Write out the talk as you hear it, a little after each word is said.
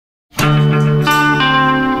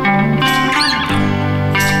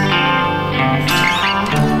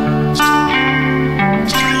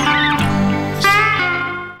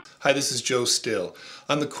Hi, this is Joe Still.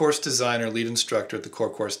 I'm the course designer, lead instructor at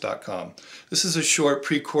thecorecourse.com. This is a short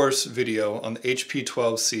pre-course video on the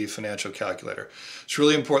HP12C financial calculator. It's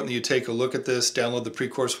really important that you take a look at this, download the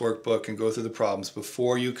pre-course workbook, and go through the problems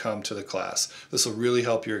before you come to the class. This will really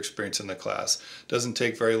help your experience in the class. It doesn't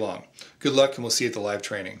take very long. Good luck, and we'll see you at the live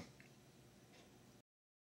training.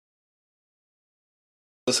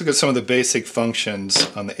 Let's look at some of the basic functions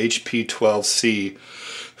on the HP12C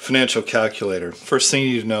financial calculator. First thing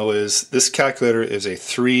you need to know is this calculator is a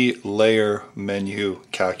 3-layer menu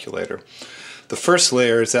calculator. The first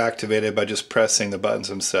layer is activated by just pressing the buttons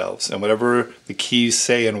themselves, and whatever the keys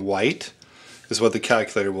say in white is what the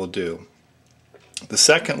calculator will do. The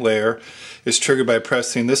second layer is triggered by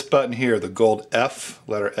pressing this button here, the gold F,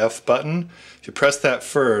 letter F button. If you press that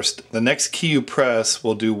first, the next key you press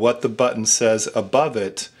will do what the button says above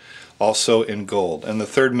it, also in gold. And the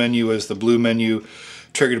third menu is the blue menu,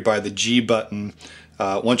 triggered by the G button.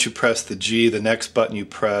 Once you press the G, the next button you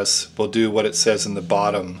press will do what it says in the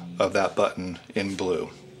bottom of that button in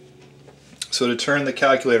blue. So to turn the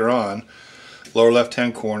calculator on, lower left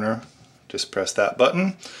hand corner, just press that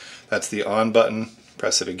button. That's the on button.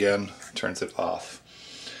 Press it again, turns it off.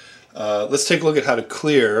 Let's take a look at how to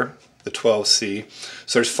clear the 12C.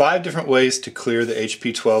 So there's 5 different ways to clear the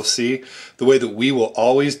HP12C. The way that we will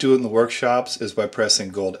always do it in the workshops is by pressing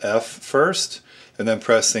gold F first, and then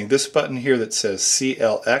pressing this button here that says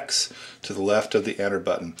CLX to the left of the enter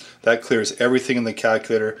button. That clears everything in the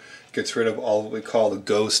calculator, gets rid of all what we call the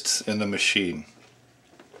ghosts in the machine.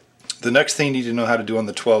 The next thing you need to know how to do on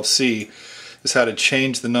the 12C is how to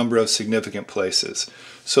change the number of significant places.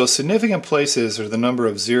 So significant places are the number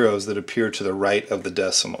of zeros that appear to the right of the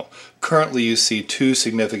decimal. Currently you see 2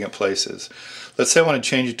 significant places. Let's say I want to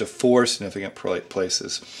change it to 4 significant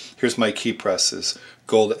places. Here's my key presses.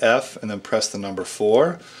 Gold F and then press the number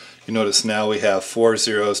 4. You notice now we have 4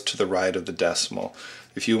 zeros to the right of the decimal.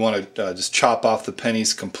 If you want to just chop off the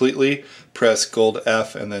pennies completely, press gold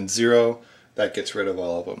F and then 0. That gets rid of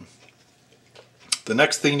all of them. The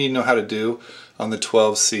next thing you need to know how to do on the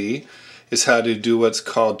 12C is how to do what's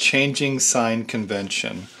called changing sign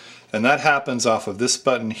convention. And that happens off of this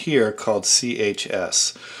button here called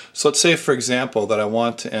CHS. So let's say, for example, that I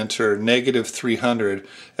want to enter negative 300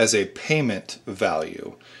 as a payment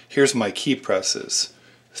value. Here's my key presses.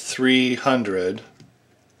 300,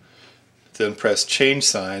 then press change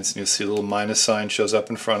signs, and you'll see a little minus sign shows up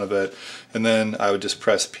in front of it, and then I would just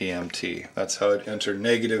press PMT. That's how I'd enter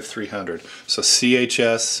negative 300. So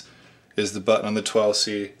CHS is the button on the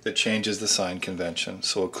 12C that changes the sign convention.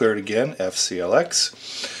 So we'll clear it again,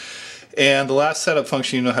 FCLX. And the last setup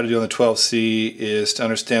function you know how to do on the 12C is to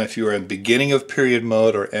understand if you are in beginning of period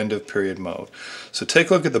mode or end of period mode. So take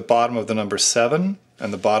a look at the bottom of the number 7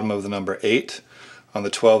 and the bottom of the number 8. On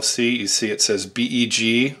the 12C, you see it says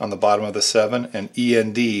BEG on the bottom of the 7 and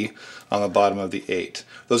END on the bottom of the 8.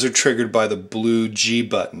 Those are triggered by the blue G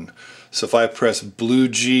button. So if I press blue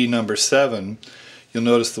G number 7, you'll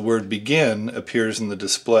notice the word begin appears in the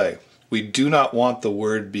display. We do not want the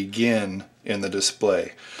word begin in the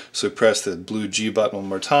display. So press the blue G button one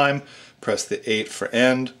more time, press the 8 for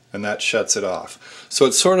end, and that shuts it off. So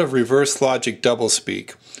it's sort of reverse logic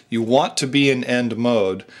doublespeak. You want to be in end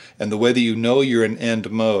mode, and the way that you know you're in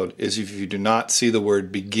end mode is if you do not see the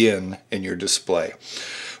word begin in your display.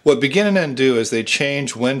 What begin and end do is they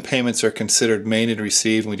change when payments are considered made and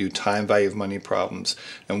received when we do time value of money problems.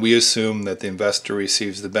 And we assume that the investor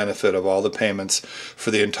receives the benefit of all the payments for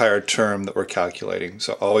the entire term that we're calculating.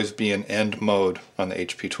 So always be in end mode on the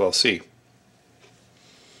HP12C.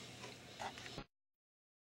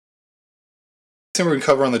 The thing we're going to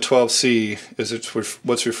cover on the 12C is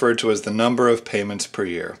what's referred to as the number of payments per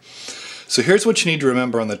year. So here's what you need to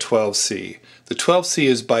remember on the 12C. The 12C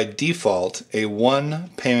is by default a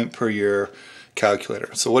 1 payment per year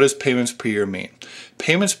calculator. So what does payments per year mean?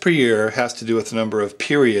 Payments per year has to do with the number of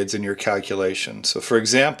periods in your calculation. So for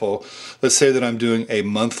example, let's say that I'm doing a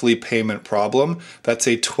monthly payment problem. That's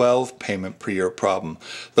a 12 payment per year problem.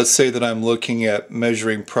 Let's say that I'm looking at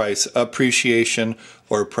measuring price appreciation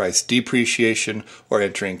or price depreciation or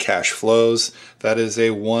entering cash flows. That is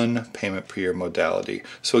a 1 payment per year modality.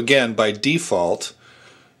 So again, by default,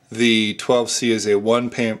 the 12C is a 1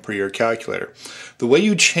 payment per year calculator. The way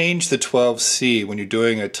you change the 12C when you're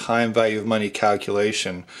doing a time value of money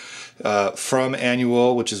calculation from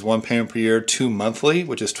annual, which is 1 payment per year, to monthly,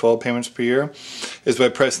 which is 12 payments per year, is by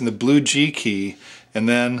pressing the blue G key and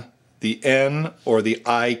then the N or the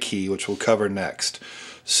I key, which we'll cover next.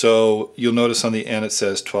 So you'll notice on the N it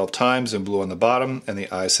says 12 times in blue on the bottom, and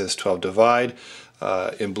the I says 12 divide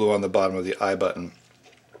in blue on the bottom of the I button.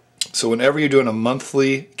 So whenever you're doing a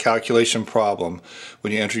monthly calculation problem,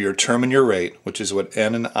 when you enter your term and your rate, which is what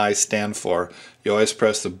N and I stand for, you always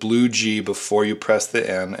press the blue G before you press the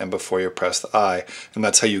N and before you press the I, and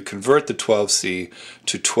that's how you convert the 12C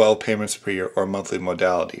to 12 payments per year or monthly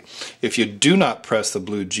modality. If you do not press the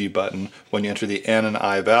blue G button when you enter the N and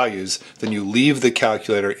I values, then you leave the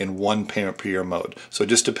calculator in one payment per year mode. So it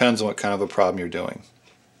just depends on what kind of a problem you're doing.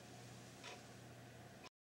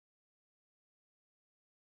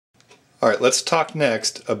 All right, let's talk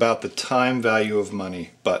next about the time value of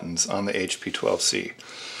money buttons on the HP12C.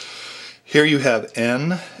 Here you have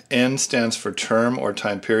N. N stands for term or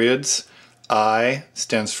time periods. I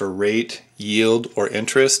stands for rate, yield, or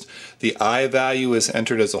interest. The I value is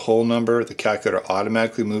entered as a whole number. The calculator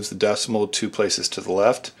automatically moves the decimal 2 places to the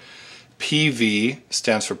left. PV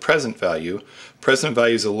stands for present value. Present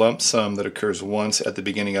value is a lump sum that occurs once at the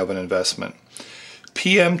beginning of an investment.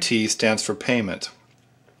 PMT stands for payment.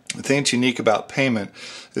 The thing that's unique about payment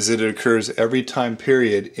is that it occurs every time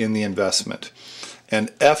period in the investment.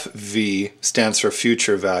 And FV stands for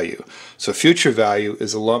future value. So future value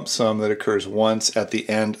is a lump sum that occurs once at the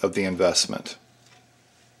end of the investment.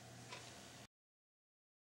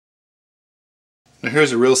 Now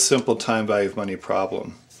here's a real simple time value of money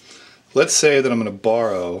problem. Let's say that I'm going to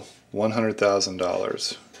borrow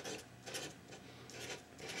 $100,000.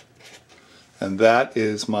 And that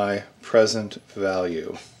is my present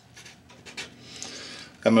value.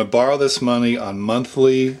 I'm going to borrow this money on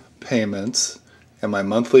monthly payments, and my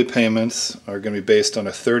monthly payments are going to be based on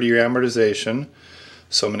a 30-year amortization.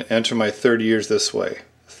 So I'm going to enter my 30 years this way.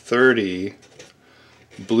 30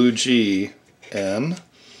 blue G N.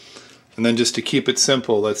 And then just to keep it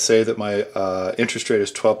simple, let's say that my interest rate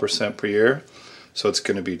is 12% per year. So it's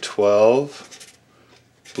going to be 12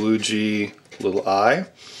 blue G little I.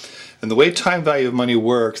 And the way time value of money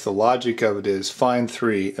works, the logic of it is find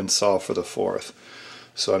 3 and solve for the 4th.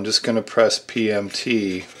 So I'm just going to press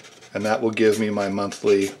PMT, and that will give me my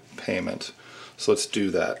monthly payment. So let's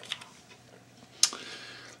do that.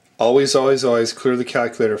 Always, always, always clear the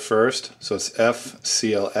calculator first. So it's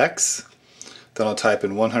FCLX. Then I'll type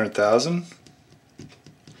in 100,000.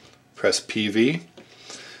 Press PV.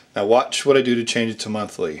 Now watch what I do to change it to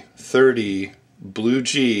monthly. 30 blue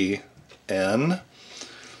G N.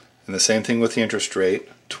 And the same thing with the interest rate.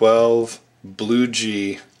 12 blue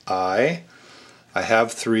G I. I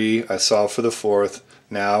have 3, I solve for the 4th,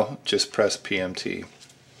 now just press PMT.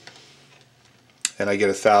 And I get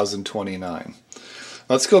 1,029.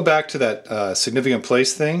 Let's go back to that significant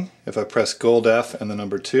place thing. If I press Gold F and the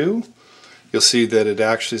number 2, you'll see that it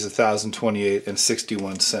actually is 1,028 and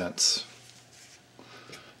 61 cents.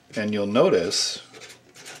 And you'll notice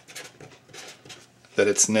that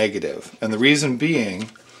it's negative. And the reason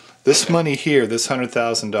being, this money here, this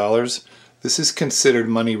 $100,000, this is considered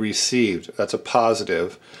money received. That's a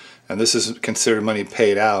positive. And this is considered money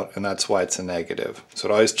paid out, and that's why it's a negative. So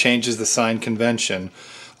it always changes the sign convention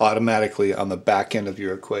automatically on the back end of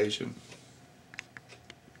your equation.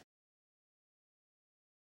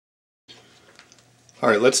 All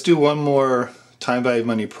right, let's do one more time value of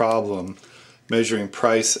money problem measuring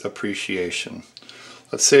price appreciation.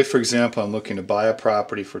 Let's say, for example, I'm looking to buy a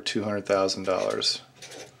property for $200,000.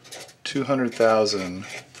 200,000.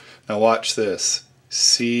 Now watch this.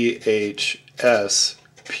 CHSPV.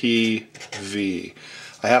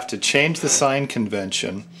 I have to change the sign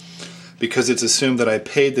convention because it's assumed that I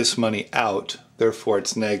paid this money out, therefore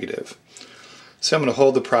it's negative. So I'm going to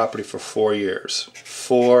hold the property for 4 years.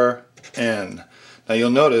 4N. Now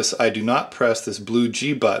you'll notice I do not press this blue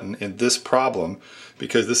G button in this problem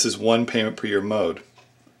because this is one payment per year mode.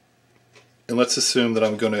 And let's assume that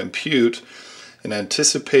I'm going to impute an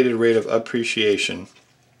anticipated rate of appreciation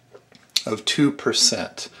of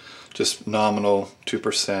 2%, just nominal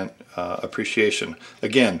 2% appreciation.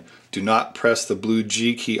 Again, do not press the blue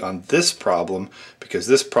G key on this problem because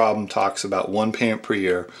this problem talks about one payment per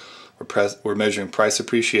year. We're measuring price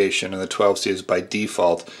appreciation, and the 12C is by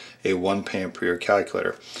default a one payment per year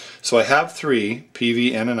calculator. So I have 3,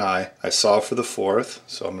 PV, N, and I. I solve for the 4th,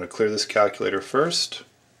 so I'm going to clear this calculator first.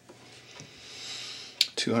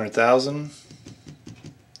 200,000.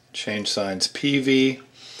 Change signs PV.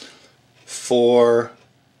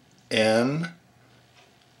 4N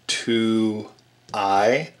to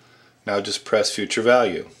I. Now just press future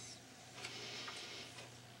value.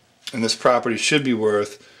 And this property should be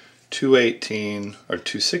worth 218, or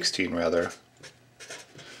 216 rather,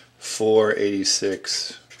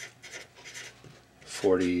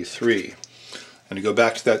 486.43. And to go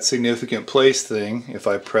back to that significant place thing, if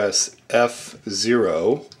I press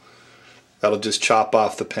F0, that'll just chop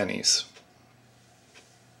off the pennies.